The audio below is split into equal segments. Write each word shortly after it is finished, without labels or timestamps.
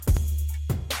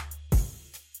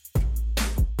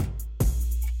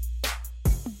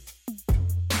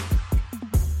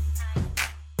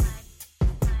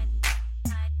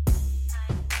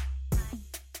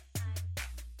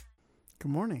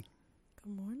Good morning.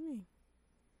 Good morning.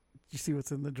 Did you see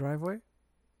what's in the driveway?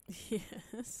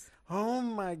 Yes. Oh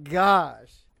my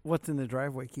gosh. What's in the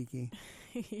driveway, Kiki?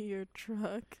 Your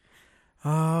truck.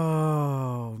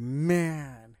 Oh,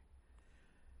 man.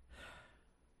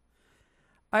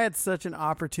 I had such an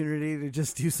opportunity to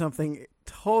just do something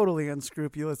totally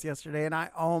unscrupulous yesterday, and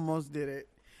I almost did it.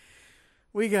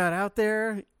 We got out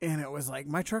there, and it was like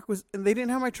and they didn't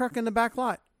have my truck in the back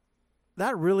lot.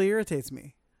 That really irritates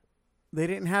me. They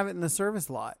didn't have it in the service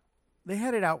lot. They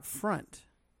had it out front.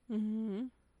 Mm-hmm.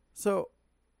 So,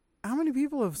 how many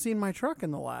people have seen my truck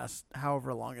in the last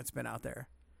however long it's been out there?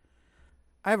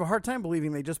 I have a hard time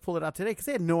believing they just pulled it out today because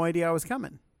they had no idea I was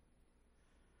coming.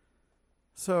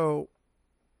 So,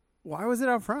 why was it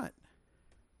out front?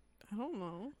 I don't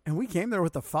know. And we came there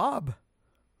with the fob.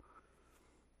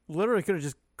 Literally could have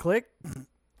just clicked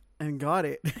and got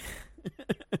it.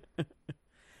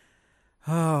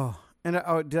 Did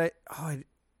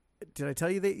I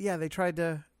tell you they tried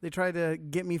to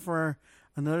get me for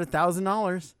another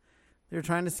 $1,000. They were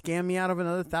trying to scam me out of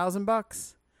another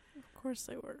 $1,000. Of course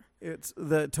they were. It's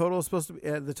the total supposed to be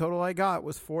the total I got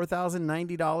was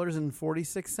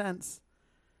 $4,090.46.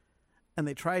 And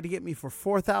they tried to get me for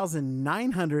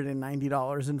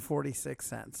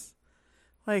 $4,990.46.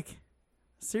 Like,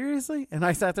 seriously? And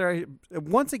I sat there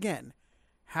once again,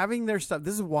 having their stuff.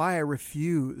 This is why I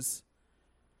refuse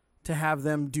to have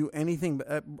them do anything.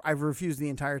 I've refused the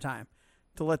entire time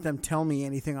to let them tell me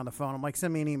anything on the phone. I'm like,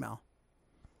 send me an email.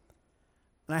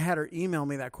 And I had her email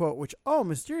me that quote, which,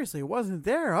 mysteriously, it wasn't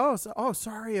there.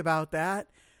 Sorry about that.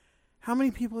 How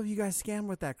many people have you guys scammed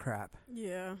with that crap?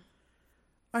 Yeah.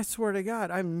 I swear to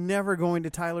God, I'm never going to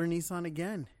Tyler Nissan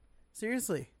again.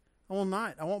 Seriously. I will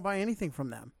not. I won't buy anything from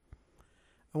them.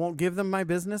 I won't give them my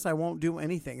business. I won't do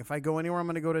anything. If I go anywhere, I'm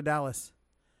going to go to Dallas.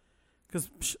 Because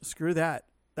screw that.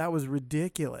 That was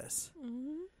ridiculous.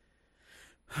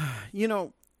 Mm-hmm. You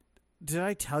know, did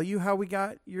I tell you how we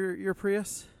got your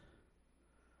Prius?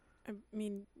 I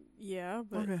mean, yeah,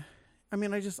 but... Okay. I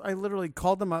mean, I literally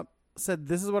called them up, said,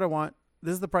 this is what I want.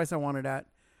 This is the price I want it at.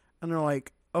 And they're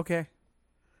like, okay.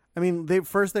 I mean, they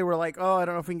were like, I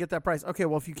don't know if we can get that price. Okay,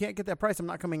 well, if you can't get that price, I'm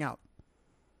not coming out.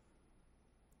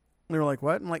 And they were like,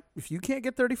 what? I'm like, if you can't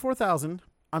get $34,000,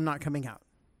 I'm not coming out.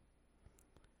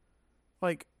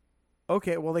 Like,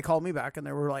 okay, well, they called me back and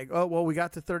they were like, we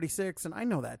got to 36, and I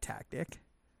know that tactic.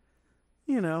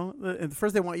 You know,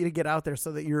 first they want you to get out there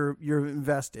so that you're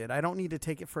invested. I don't need to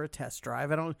take it for a test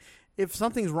drive. If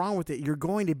something's wrong with it, you're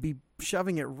going to be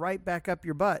shoving it right back up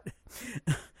your butt.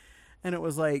 And it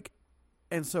was like,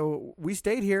 and so we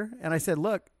stayed here, and I said,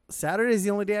 look, Saturday's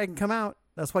the only day I can come out.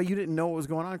 That's why you didn't know what was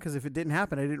going on, because if it didn't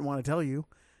happen, I didn't want to tell you.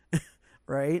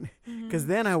 Right? Because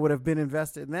then I would have been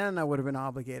invested, and then I would have been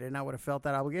obligated, and I would have felt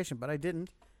that obligation, but I didn't.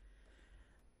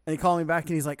 And he called me back,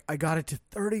 and he's like, I got it to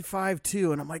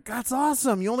 35.2, and I'm like, that's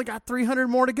awesome. You only got 300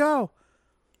 more to go.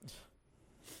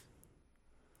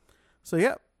 So,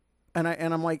 yeah. And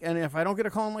I'm like, and if I don't get a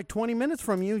call in like 20 minutes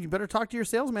from you, you better talk to your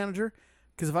sales manager,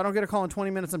 because if I don't get a call in 20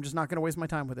 minutes, I'm just not going to waste my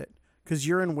time with it, because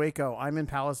you're in Waco. I'm in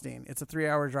Palestine. It's a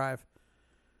 3-hour drive.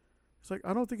 It's like,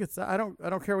 I don't think it's that. I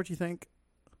don't care what you think.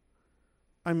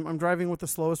 I'm driving with the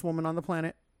slowest woman on the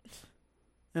planet.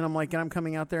 And I'm like, and I'm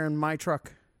coming out there in my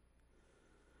truck.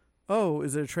 Oh,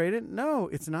 is it a trade-in? No,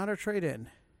 it's not a trade-in.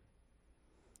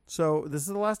 So this is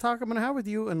the last talk I'm going to have with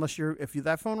you, unless if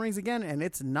that phone rings again, and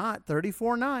it's not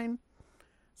 34.9.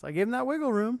 So I gave him that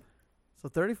wiggle room. So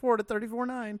 34 to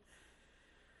 34.9.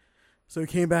 So he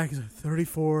came back and said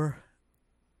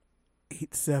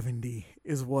 34.870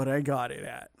 is what I got it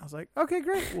at. I was like, okay,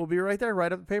 great. We'll be right there.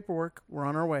 Write up the paperwork. We're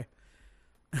on our way.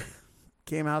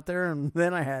 Came out there, and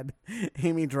then I had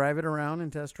Amy drive it around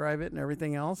and test drive it and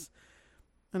everything else.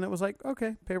 And it was like,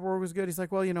 okay, paperwork was good. He's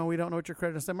like, well, we don't know what your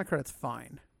credit is. I said, my credit's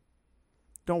fine.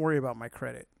 Don't worry about my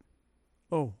credit.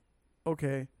 Oh,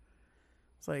 okay.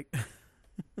 It's like,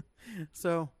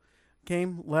 so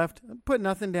came, left, put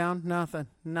nothing down, nothing,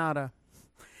 nada.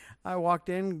 I walked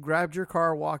in, grabbed your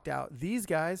car, walked out. These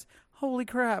guys, holy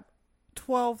crap,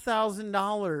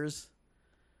 $12,000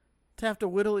 to have to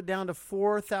whittle it down to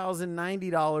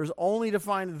 $4,090 only to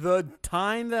find the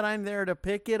time that I'm there to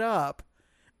pick it up.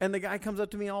 And the guy comes up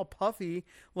to me all puffy,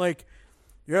 like,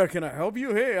 yeah, can I help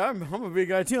you? Hey, I'm a big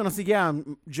guy too. And I said, yeah,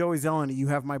 I'm Joey Zeleny. You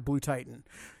have my Blue Titan.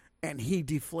 And he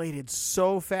deflated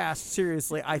so fast.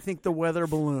 Seriously, I think the weather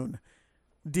balloon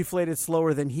deflated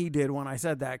slower than he did when I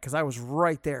said that, because I was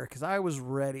right there, because I was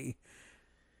ready.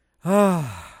 And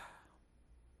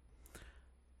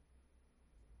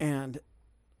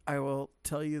I will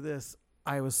tell you this.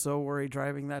 I was so worried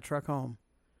driving that truck home,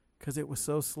 because it was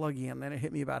so sluggy, and then it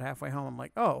hit me about halfway home. I'm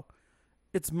like, oh,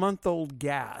 it's month-old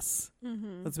gas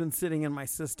that's been sitting in my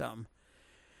system.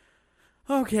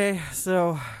 Okay,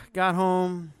 so got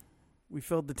home, we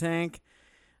filled the tank,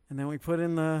 and then we put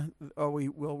in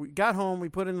we got home, we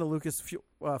put in the Lucas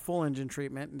full engine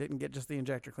treatment and didn't get just the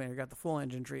injector cleaner, got the full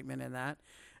engine treatment in that.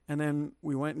 And then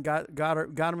we went and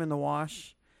got him in the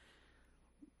wash.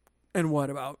 And what,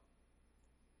 about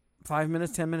 5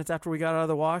 minutes, 10 minutes after we got out of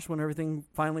the wash, when everything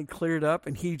finally cleared up,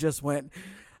 and he just went,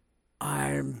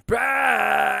 "I'm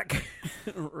back."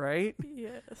 Right?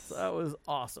 Yes. So that was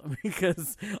awesome,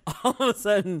 because all of a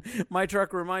sudden my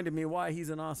truck reminded me why he's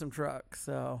an awesome truck.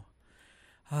 So,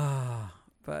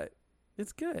 but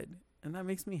it's good, and that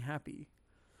makes me happy.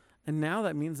 And now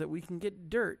that means that we can get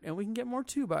dirt, and we can get more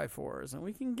 2x4s, and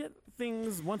we can get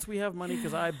things once we have money,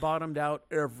 because I bottomed out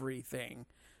everything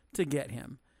to get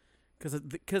him,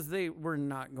 because they were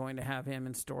not going to have him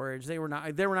in storage. They were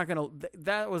not going to.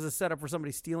 That was a setup for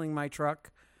somebody stealing my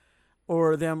truck,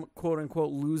 or them quote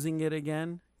unquote losing it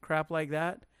again. Crap like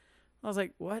that. I was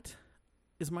like, what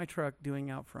is my truck doing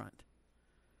out front?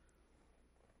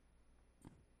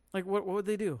 Like, what would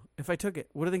they do if I took it?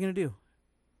 What are they going to do?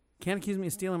 Can't accuse me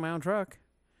of stealing my own truck.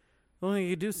 The only thing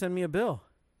you could do is send me a bill.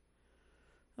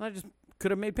 And I just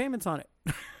could have made payments on it.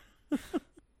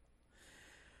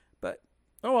 But,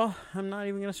 oh well, I'm not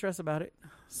even going to stress about it.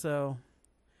 So,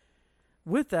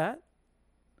 with that,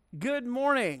 good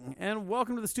morning, and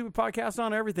welcome to the Stupid Podcast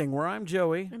on Everything, where I'm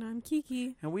Joey. And I'm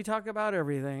Kiki. And we talk about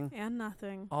everything. And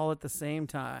nothing. All at the same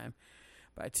time.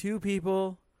 By two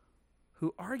people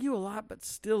who argue a lot but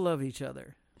still love each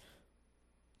other.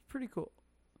 Pretty cool.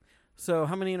 So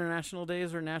how many international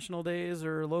days or national days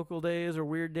or local days or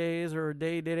weird days or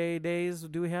day days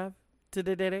do we have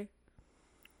today?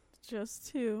 Just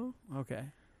 2. Okay.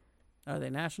 Are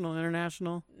they national,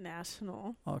 international?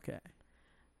 National. Okay.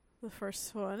 The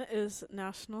first one is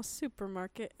National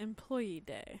Supermarket Employee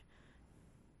Day.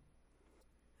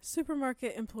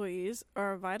 Supermarket employees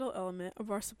are a vital element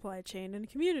of our supply chain and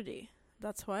community.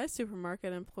 That's why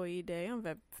Supermarket Employee Day on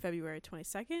February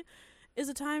 22nd is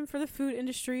a time for the food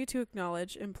industry to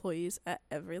acknowledge employees at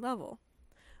every level.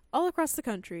 All across the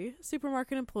country,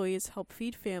 supermarket employees help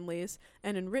feed families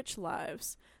and enrich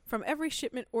lives. From every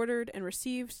shipment ordered and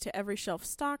received to every shelf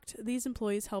stocked, these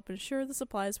employees help ensure the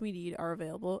supplies we need are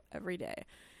available every day.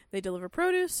 They deliver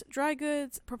produce, dry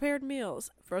goods, prepared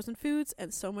meals, frozen foods,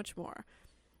 and so much more.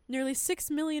 Nearly 6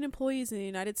 million employees in the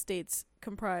United States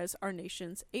comprise our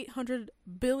nation's $800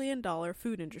 billion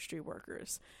food industry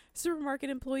workers. Supermarket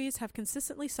employees have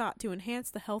consistently sought to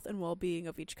enhance the health and well-being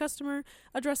of each customer,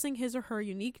 addressing his or her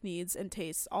unique needs and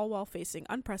tastes, all while facing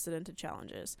unprecedented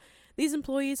challenges. These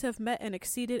employees have met and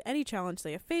exceeded any challenge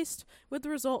they have faced, with the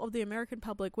result of the American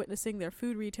public witnessing their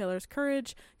food retailers'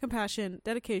 courage, compassion,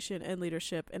 dedication, and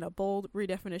leadership in a bold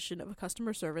redefinition of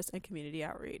customer service and community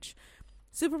outreach.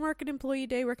 Supermarket Employee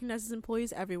Day recognizes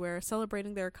employees everywhere,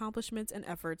 celebrating their accomplishments and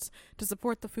efforts to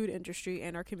support the food industry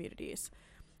and our communities.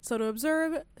 So to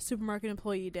observe Supermarket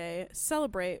Employee Day,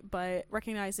 celebrate by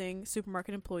recognizing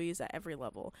supermarket employees at every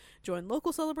level. Join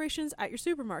local celebrations at your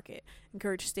supermarket.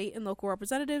 Encourage state and local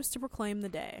representatives to proclaim the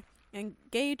day.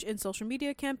 Engage in social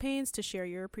media campaigns to share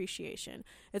your appreciation.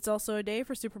 It's also a day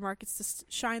for supermarkets to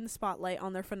shine the spotlight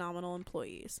on their phenomenal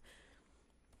employees.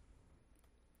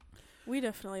 We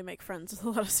definitely make friends with a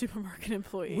lot of supermarket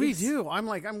employees. We do. I'm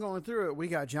going through it. We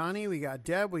got Johnny, we got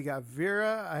Deb, we got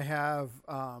Vera. I have,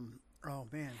 oh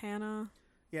man. Hannah.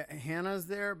 Yeah, Hannah's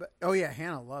there. But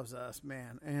Hannah loves us,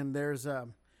 man. And there's,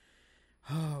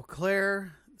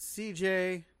 Claire,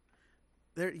 CJ.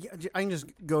 There, I can just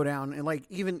go down and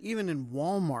even in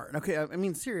Walmart. Okay, I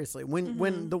mean seriously,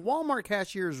 when the Walmart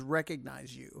cashiers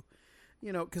recognize you,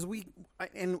 because we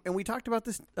talked about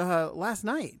this last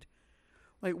night.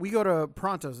 Like, we go to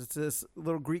Pronto's. It's this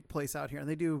little Greek place out here, and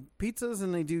they do pizzas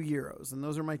and they do gyros, and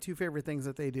those are my two favorite things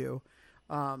that they do.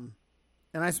 And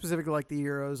I specifically like the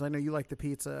gyros. I know you like the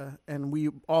pizza, and we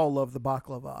all love the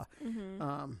baklava.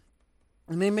 Mm-hmm.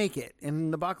 And they make it,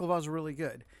 and the baklava is really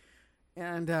good.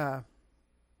 And I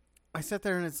sat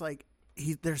there, and it's like,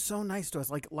 they're so nice to us.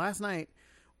 Like, last night,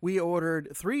 we ordered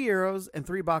 3 gyros and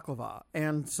 3 baklava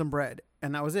and some bread,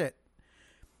 and that was it.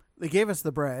 They gave us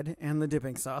the bread and the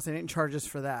dipping sauce. They didn't charge us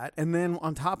for that. And then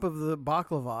on top of the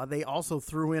baklava, they also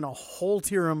threw in a whole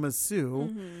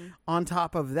tiramisu on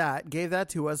top of that. Gave that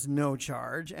to us, no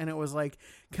charge. And it was like,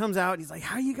 comes out. He's like,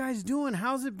 "How you guys doing?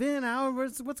 How's it been?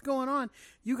 What's going on?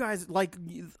 You guys like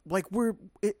we're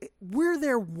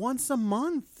there once a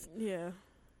month." Yeah.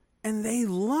 And they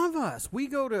love us. We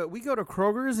go to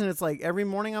Kroger's, and it's like every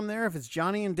morning I'm there. If it's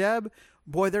Johnny and Deb,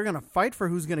 boy, they're going to fight for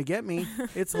who's going to get me.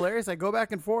 It's hilarious. I go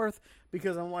back and forth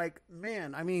because I'm like,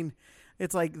 man, I mean,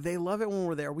 It's like they love it when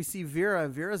we're there. We see Vera.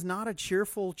 Vera's not a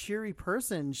cheerful, cheery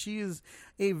person. She's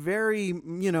a very,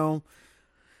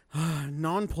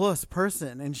 nonplussed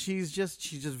person, and she's just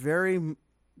very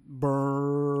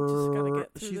Just gotta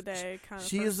get through the day kind of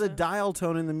she is a dial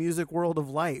tone in the music world of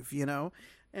life,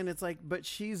 and it's like, but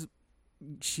she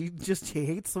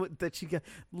hates that she got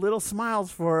little smiles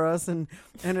for us, and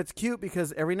it's cute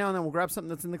because every now and then we'll grab something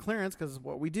that's in the clearance, because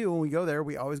what we do when we go there,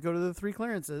 we always go to the 3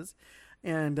 clearances,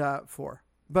 and 4,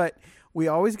 but we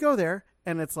always go there,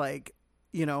 and it's like,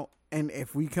 and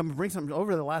if we come bring something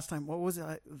over, the last time, what was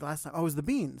it last time? Oh, it was the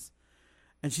beans.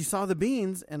 And she saw the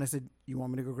beans, and I said, you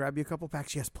want me to go grab you a couple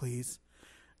packs? Yes, please.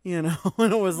 And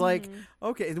it was like,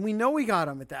 okay. And we know we got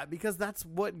them at that, because that's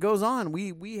what goes on.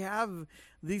 We have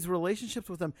these relationships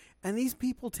with them, and these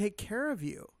people take care of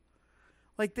you.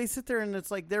 Like, they sit there and it's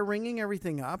like they're ringing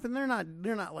everything up, and they're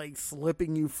not like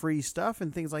slipping you free stuff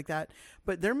and things like that,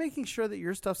 but they're making sure that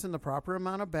your stuff's in the proper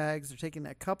amount of bags. They're taking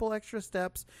that couple extra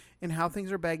steps in how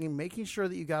things are bagging, making sure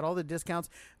that you got all the discounts.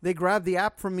 They grabbed the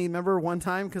app from me, remember one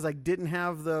time, because I didn't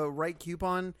have the right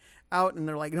coupon out, and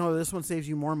they're like, no, this one saves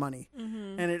you more money.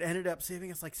 And it ended up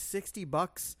saving us like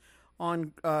 $60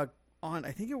 on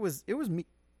I think it was me.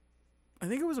 I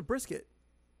think it was a brisket.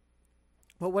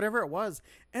 But whatever it was,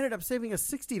 ended up saving us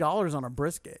 $60 on a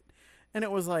brisket. And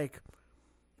it was like,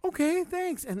 okay,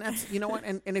 thanks. And that's, you know what?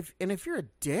 And if you're a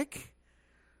dick,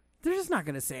 they're just not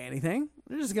going to say anything.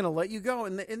 They're just going to let you go.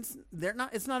 And it's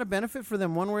not a benefit for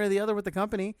them one way or the other with the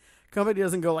company. Company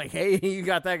doesn't go like, hey, you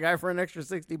got that guy for an extra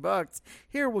 $60.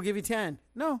 Here, we'll give you 10.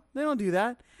 No, they don't do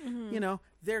that.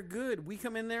 They're good. We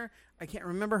come in there. I can't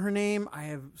remember her name. I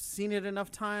have seen it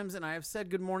enough times, and I have said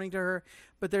good morning to her.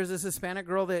 But there's this Hispanic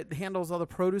girl that handles all the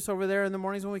produce over there in the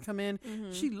mornings when we come in.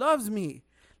 She loves me.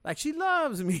 Like, she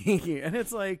loves me. And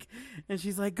it's like, and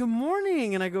she's like, good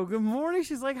morning. And I go, good morning.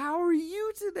 She's like, how are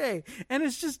you today? And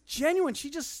it's just genuine. She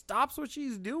just stops what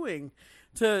she's doing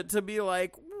to be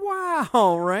like,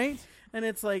 wow, right? And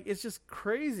it's like, it's just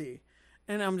crazy.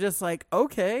 And I'm just like,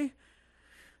 okay.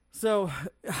 So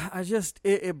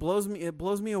it blows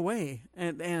me away.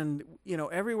 And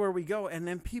everywhere we go, and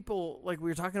then people, like we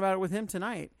were talking about it with him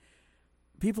tonight,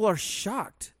 people are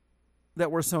shocked that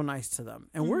we're so nice to them.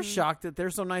 And we're shocked that they're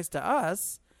so nice to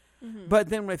us. But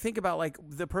then when I think about like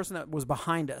the person that was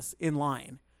behind us in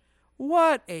line,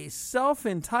 what a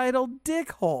self-entitled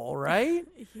dickhole, right?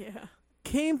 Yeah.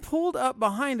 Pulled up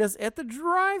behind us at the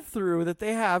drive-through that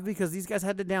they have, because these guys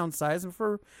had to downsize, and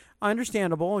for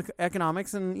understandable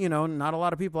economics, and not a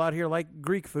lot of people out here like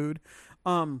Greek food,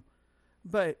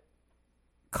 but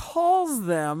calls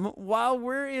them while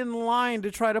we're in line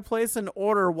to try to place an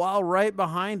order while right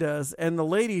behind us, and the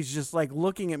lady's just like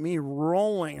looking at me,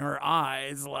 rolling her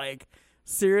eyes like,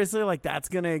 seriously, like that's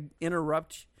gonna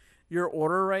interrupt your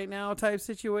order right now type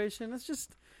situation. It's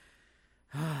just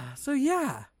so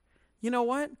yeah. You know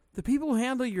what? The people who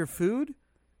handle your food,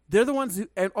 they're the ones who,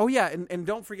 and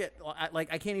don't forget,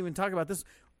 I can't even talk about this.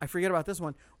 I forget about this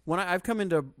one. When I've come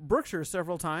into Brookshire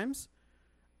several times,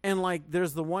 and like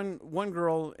there's the one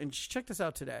girl, and she checked us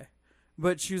out today,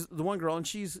 but she's the one girl, and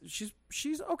she's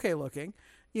okay looking,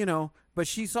 but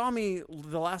she saw me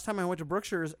the last time I went to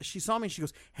Brookshire's. She saw me, and she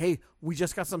goes, hey, we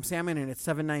just got some salmon, and it's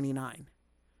 $7.99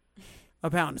 a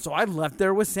pound. So I left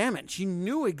there with salmon. She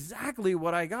knew exactly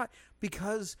what I got,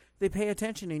 because they pay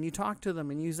attention, and you talk to them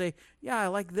and you say, yeah, I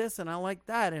like this and I like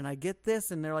that and I get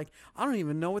this. And they're like, I don't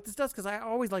even know what this does, because I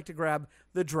always like to grab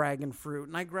the dragon fruit,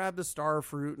 and I grab the star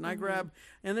fruit, and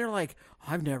and they're like,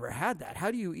 I've never had that.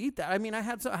 How do you eat that? I mean,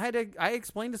 I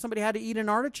explained to somebody how to eat an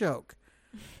artichoke.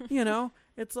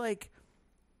 It's like,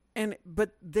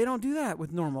 but they don't do that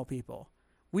with normal people.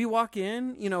 We walk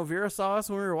in, Vera saw us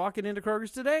when we were walking into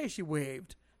Kroger's today. She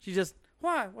waved. She just,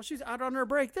 why? Well, she's out on her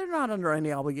break. They're not under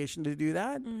any obligation to do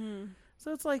that.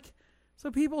 So it's like, so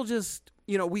people just,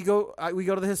 we go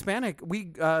to the Hispanic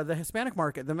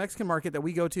market, the Mexican market that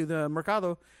we go to, the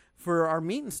Mercado, for our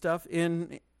meat and stuff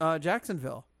in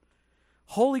Jacksonville.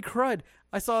 Holy crud!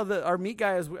 I saw our meat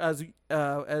guy as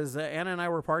Anna and I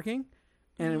were parking,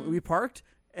 and we parked.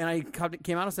 And I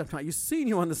came out and said, I'm not used to seeing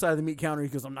you on the side of the meat counter. He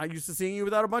goes, I'm not used to seeing you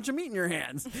without a bunch of meat in your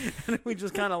hands. And we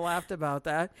just kind of laughed about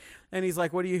that. And he's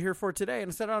like, what are you here for today?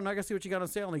 And I said, oh, I'm not going to see what you got on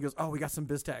sale. And he goes, oh, we got some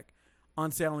Biztec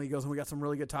on sale. And he goes, and we got some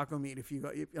really good taco meat. If you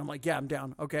go, I'm like, yeah, I'm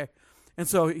down. Okay. And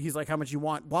so he's like, how much you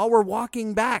want? While we're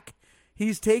walking back,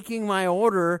 he's taking my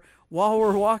order while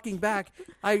we're walking back.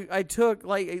 I took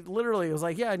literally, it was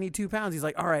like, yeah, I need 2 pounds. He's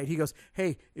like, all right. He goes,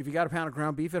 hey, if you got a pound of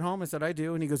ground beef at home? I said, I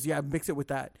do. And he goes, yeah, mix it with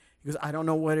that. He goes, I don't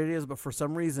know what it is, but for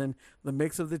some reason, the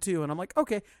mix of the two. And I'm like,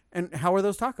 okay. And how are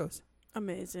those tacos?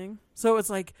 Amazing. So it's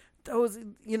like those,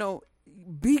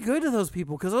 be good to those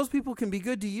people because those people can be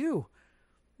good to you.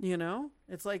 You know,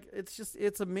 it's like,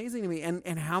 it's amazing to me.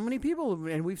 And how many people,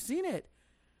 and we've seen it,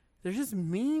 they're just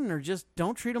mean or just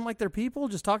don't treat them like they're people,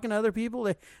 just talking to other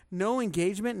people. No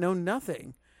engagement, no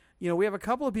nothing. You know, we have a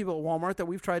couple of people at Walmart that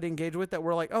we've tried to engage with that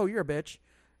we're like, oh, you're a bitch.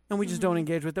 And we just don't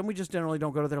engage with them. We just generally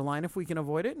don't go to their line if we can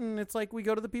avoid it. And it's like we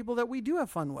go to the people that we do have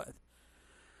fun with.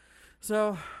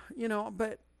 So, you know,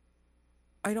 but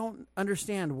I don't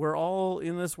understand. We're all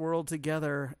in this world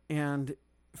together, and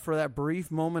for that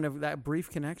brief moment of that brief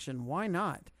connection, why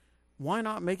not? Why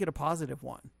not make it a positive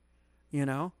one? You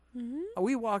know? Mm-hmm.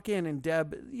 We walk in and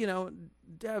Deb, you know,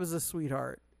 Deb is a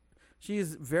sweetheart.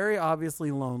 She's very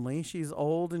obviously lonely. She's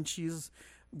old and she's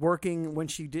working when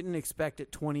she didn't expect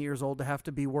at 20 years old to have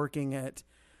to be working at,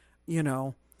 you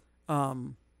know,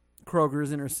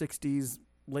 Kroger's in her 60s,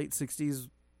 late 60s,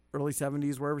 early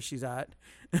 70s, wherever she's at.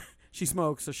 She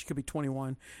smokes, so she could be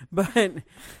 21. But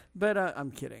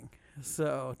I'm kidding.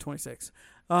 So 26.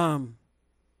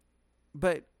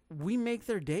 But we make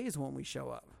their days when we show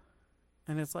up.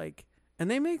 And it's like,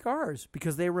 and they make ours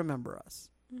because they remember us.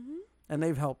 Mm-hmm. And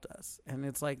they've helped us. And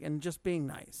it's like, and just being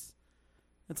nice.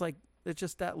 It's like, it's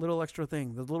just that little extra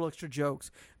thing, the little extra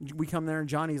jokes. We come there and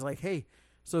Johnny's like, hey,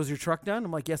 so is your truck done?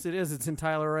 I'm like, yes, it is. It's in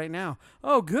Tyler right now.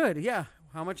 Oh, good. Yeah.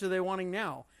 How much are they wanting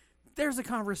now? There's a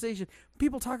conversation.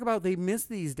 People talk about they miss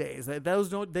these days.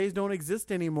 Those days don't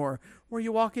exist anymore. Where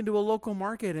you walk into a local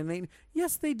market and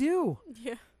yes, they do.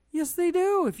 Yeah. Yes, they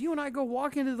do. If you and I go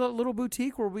walk into the little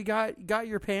boutique where we got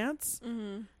your pants,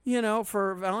 you know,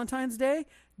 for Valentine's Day,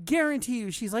 guarantee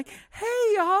you she's like,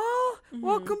 hey, y'all,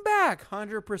 welcome back.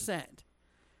 100%.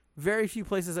 Very few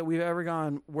places that we've ever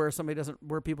gone where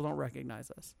where people don't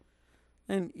recognize us.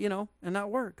 And, you know, and that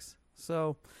works.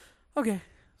 So, okay.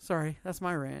 Sorry. That's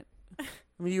my rant. I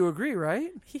mean, you agree, right?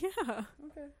 Yeah.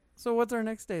 Okay. So what's our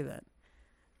next day then?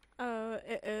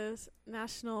 It is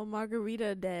National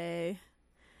Margarita Day.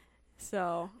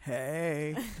 So.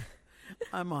 Hey,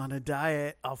 I'm on a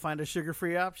diet. I'll find a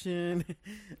sugar-free option.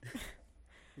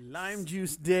 Lime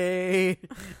juice day.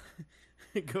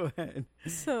 Go ahead.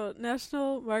 So,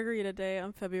 National Margarita Day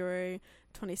on February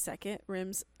 22nd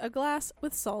rims a glass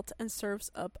with salt and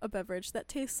serves up a beverage that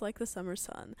tastes like the summer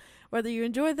sun. Whether you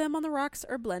enjoy them on the rocks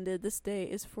or blended, this day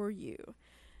is for you.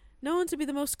 Known to be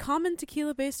the most common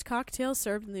tequila-based cocktail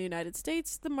served in the United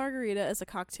States, the margarita is a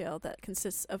cocktail that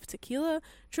consists of tequila,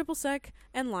 triple sec,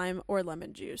 and lime or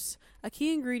lemon juice. A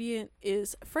key ingredient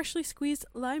is freshly squeezed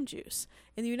lime juice.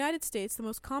 In the United States, the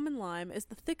most common lime is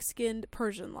the thick-skinned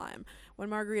Persian lime. When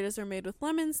margaritas are made with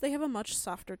lemons, they have a much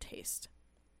softer taste.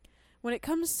 When it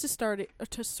comes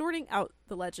to sorting out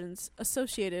the legends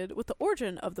associated with the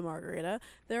origin of the margarita,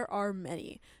 there are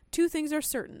many. Two things are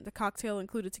certain. The cocktail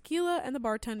included tequila, and the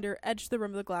bartender edged the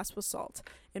rim of the glass with salt.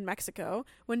 In Mexico,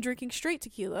 when drinking straight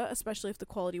tequila, especially if the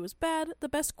quality was bad, the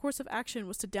best course of action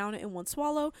was to down it in one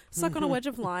swallow, suck on a wedge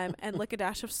of lime, and lick a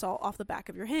dash of salt off the back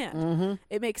of your hand. Mm-hmm.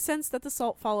 It makes sense that the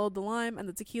salt followed the lime and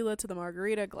the tequila to the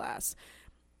margarita glass.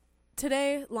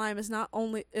 Today, lime is not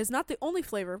the only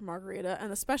flavor of margarita, and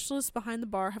the specialists behind the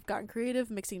bar have gotten creative,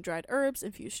 mixing dried herbs,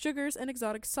 infused sugars, and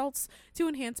exotic salts to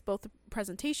enhance both the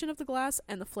presentation of the glass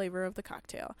and the flavor of the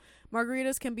cocktail.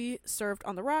 Margaritas can be served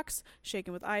on the rocks,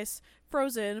 shaken with ice,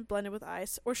 frozen, blended with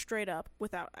ice, or straight up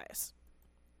without ice.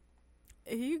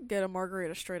 If you get a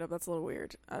margarita straight up, that's a little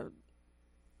weird. I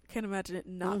can't imagine it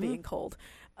not being cold.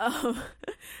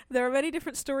 There are many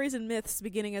different stories and myths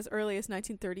beginning as early as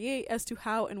 1938 as to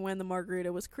how and when the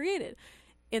margarita was created.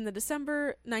 In the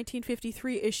December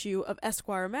 1953 issue of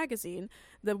Esquire magazine,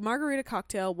 the margarita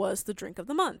cocktail was the drink of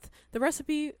the month. The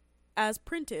recipe, as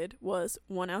printed, was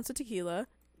 1 ounce of tequila,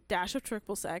 dash of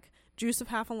triple sec, juice of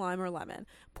half a lime or lemon,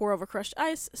 pour over crushed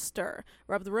ice, stir,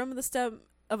 rub the rim of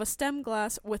a stem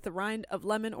glass with the rind of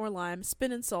lemon or lime,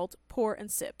 spin in salt, pour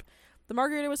and sip. The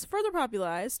margarita was further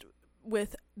popularized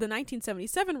with the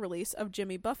 1977 release of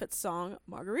Jimmy Buffett's song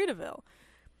Margaritaville.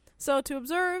 So to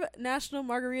observe National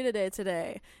Margarita Day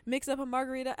today, mix up a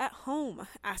margarita at home.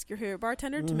 Ask your favorite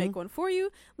bartender to make one for you.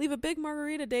 Leave a big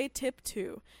Margarita Day tip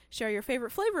too. Share your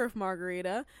favorite flavor of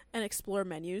margarita and explore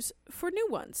menus for new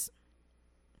ones.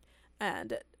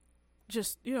 And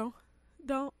just,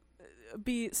 don't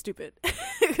be stupid,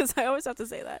 because I always have to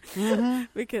say that,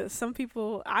 because some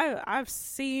people, I've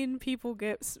seen people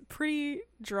get pretty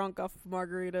drunk off of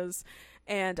margaritas,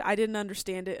 and I didn't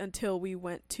understand it until we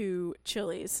went to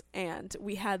Chili's and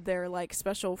we had their like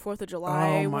special 4th of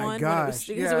July one. Gosh.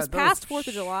 Because it was past 4th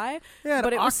of July,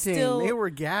 but it was still, they were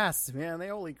gas, man. They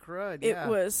holy crud. It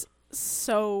was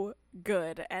so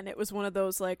good, and it was one of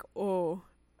those like, oh,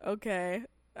 okay,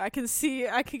 I can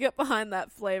get behind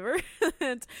that flavor.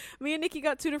 And me and Nikki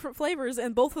got 2 different flavors,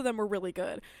 and both of them were really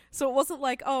good. So it wasn't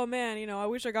like, oh man, I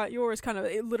wish I got yours.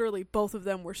 It literally both of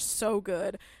them were so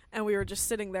good, and we were just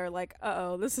sitting there like,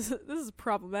 uh-oh, this is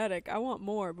problematic. I want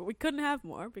more, but we couldn't have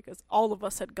more because all of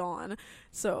us had gone.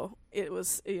 So it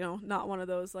was, not one of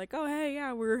those like, oh hey,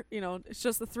 yeah, we're, it's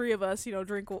just the 3 of us,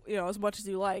 drink, as much as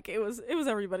you like. It was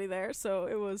everybody there, so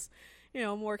it was,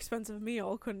 a more expensive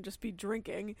meal. Couldn't just be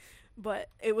drinking. But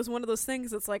it was one of those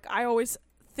things that's like, I always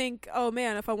think, oh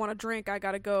man, if I want a drink, I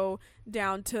gotta go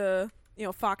down to,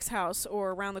 Fox House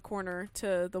or around the corner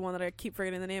to the one that I keep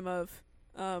forgetting the name of.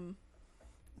 Pint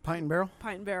and Barrel?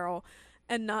 Pint and Barrel.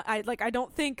 And I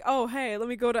don't think, oh, hey, let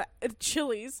me go to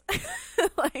Chili's.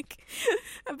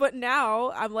 But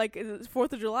now I'm like,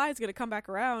 4th of July is going to come back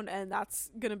around, and that's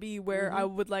going to be where I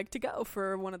would like to go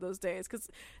for one of those days. Because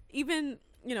even,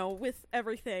 with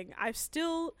everything, I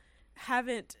still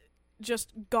haven't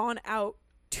just gone out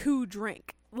to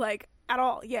drink, at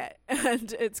all yet.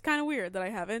 And it's kind of weird that I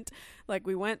haven't.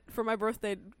 We went for my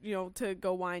birthday, to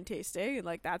go wine tasting.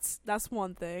 That's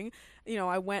one thing.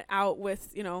 I went out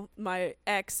with, my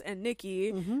ex and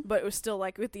Nikki, but it was still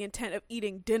with the intent of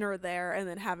eating dinner there and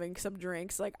then having some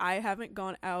drinks. I haven't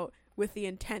gone out with the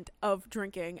intent of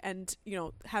drinking and,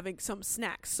 having some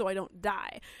snacks so I don't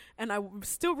die. And I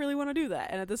still really want to do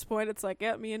that. And at this point, it's like,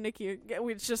 yeah, me and Nikki,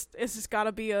 it's just got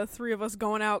to be a 3 of us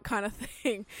going out kind of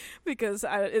thing, because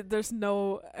I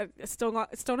still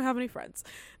don't have any friends.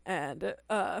 And,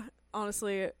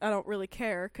 honestly, I don't really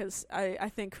care, because I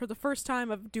think for the first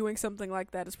time of doing something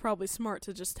like that, it's probably smart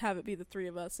to just have it be the 3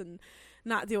 of us and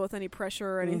not deal with any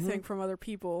pressure or anything from other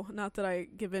people. Not that I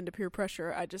give in to peer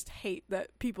pressure. I just hate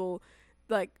that people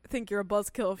think you're a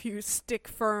buzzkill if you stick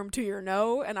firm to your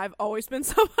no. And I've always been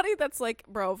somebody that's like,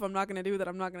 bro, if I'm not going to do that,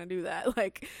 I'm not going to do that.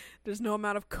 There's no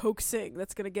amount of coaxing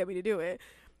that's going to get me to do it.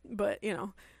 But,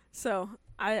 so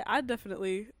I'd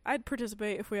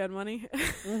participate if we had money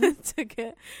to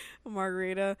get a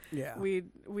margarita. Yeah. We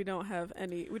don't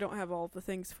have all the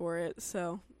things for it.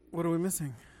 So what are we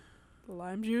missing? The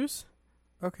lime juice.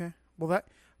 Okay. Well,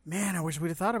 I wish we'd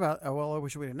have thought about. I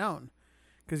wish we'd have known,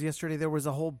 because yesterday there was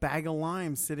a whole bag of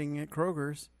limes sitting at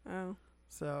Kroger's. Oh.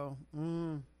 So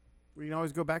we can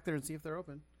always go back there and see if they're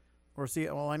open, or see.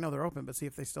 Well, I know they're open, but see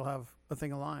if they still have a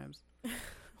thing of limes.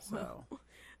 So.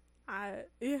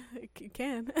 Yeah, it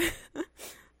can.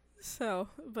 So,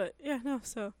 but yeah, no.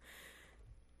 So,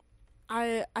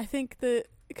 I think that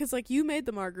because you made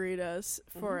the margaritas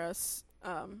for us.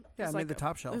 Yeah, I made the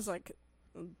top shelf. It was a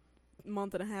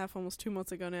month and a half, almost 2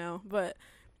 months ago now. But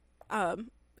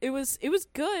it was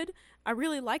good. I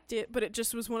really liked it, but it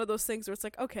just was one of those things where it's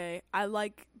like, okay, I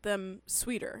like them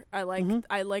sweeter. I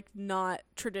like not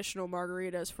traditional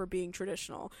margaritas for being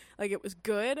traditional. It was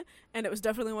good, and it was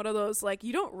definitely one of those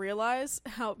you don't realize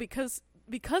how because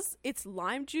it's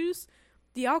lime juice,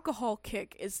 the alcohol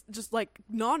kick is just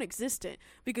non-existent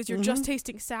because you're just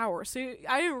tasting sour. So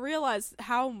I didn't realize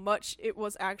how much it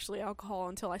was actually alcohol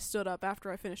until I stood up after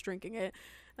I finished drinking it,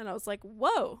 and I was like,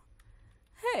 whoa,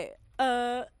 hey,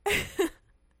 I'm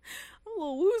a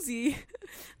little woozy.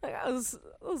 That was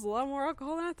a lot more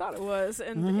alcohol than I thought it was.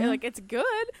 And it's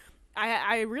good.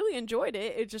 I really enjoyed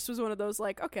it. It just was one of those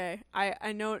okay,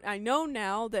 I know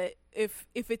now that if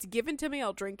it's given to me,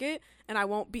 I'll drink it and I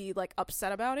won't be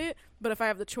upset about it. But if I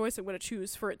have the choice, I'm going to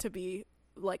choose for it to be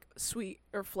sweet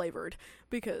or flavored,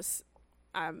 because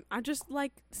I just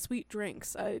like sweet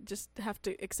drinks. I just have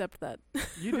to accept that.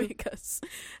 You do. Because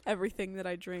everything that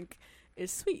I drink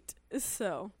is sweet.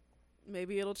 So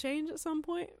maybe it'll change at some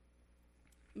point.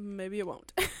 Maybe it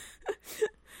won't.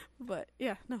 But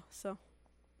yeah, no. So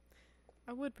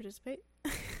I would participate.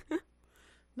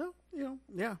 No,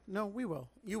 no, we will.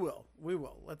 You will. We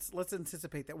will. Let's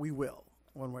anticipate that we will,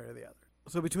 one way or the other.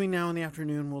 So between now and the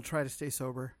afternoon, we'll try to stay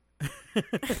sober.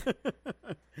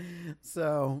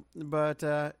 So, but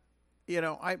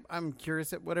I'm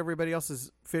curious at what everybody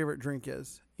else's favorite drink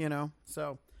is.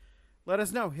 So let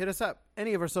us know. Hit us up.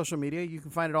 Any of our social media, you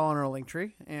can find it all on our link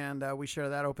tree, and we share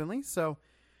that openly. So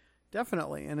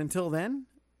definitely. And until then,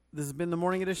 this has been the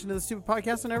morning edition of the Stupid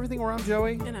Podcast and Everything, where I'm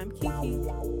Joey. And I'm Kiki.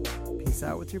 Peace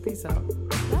out with your peace out.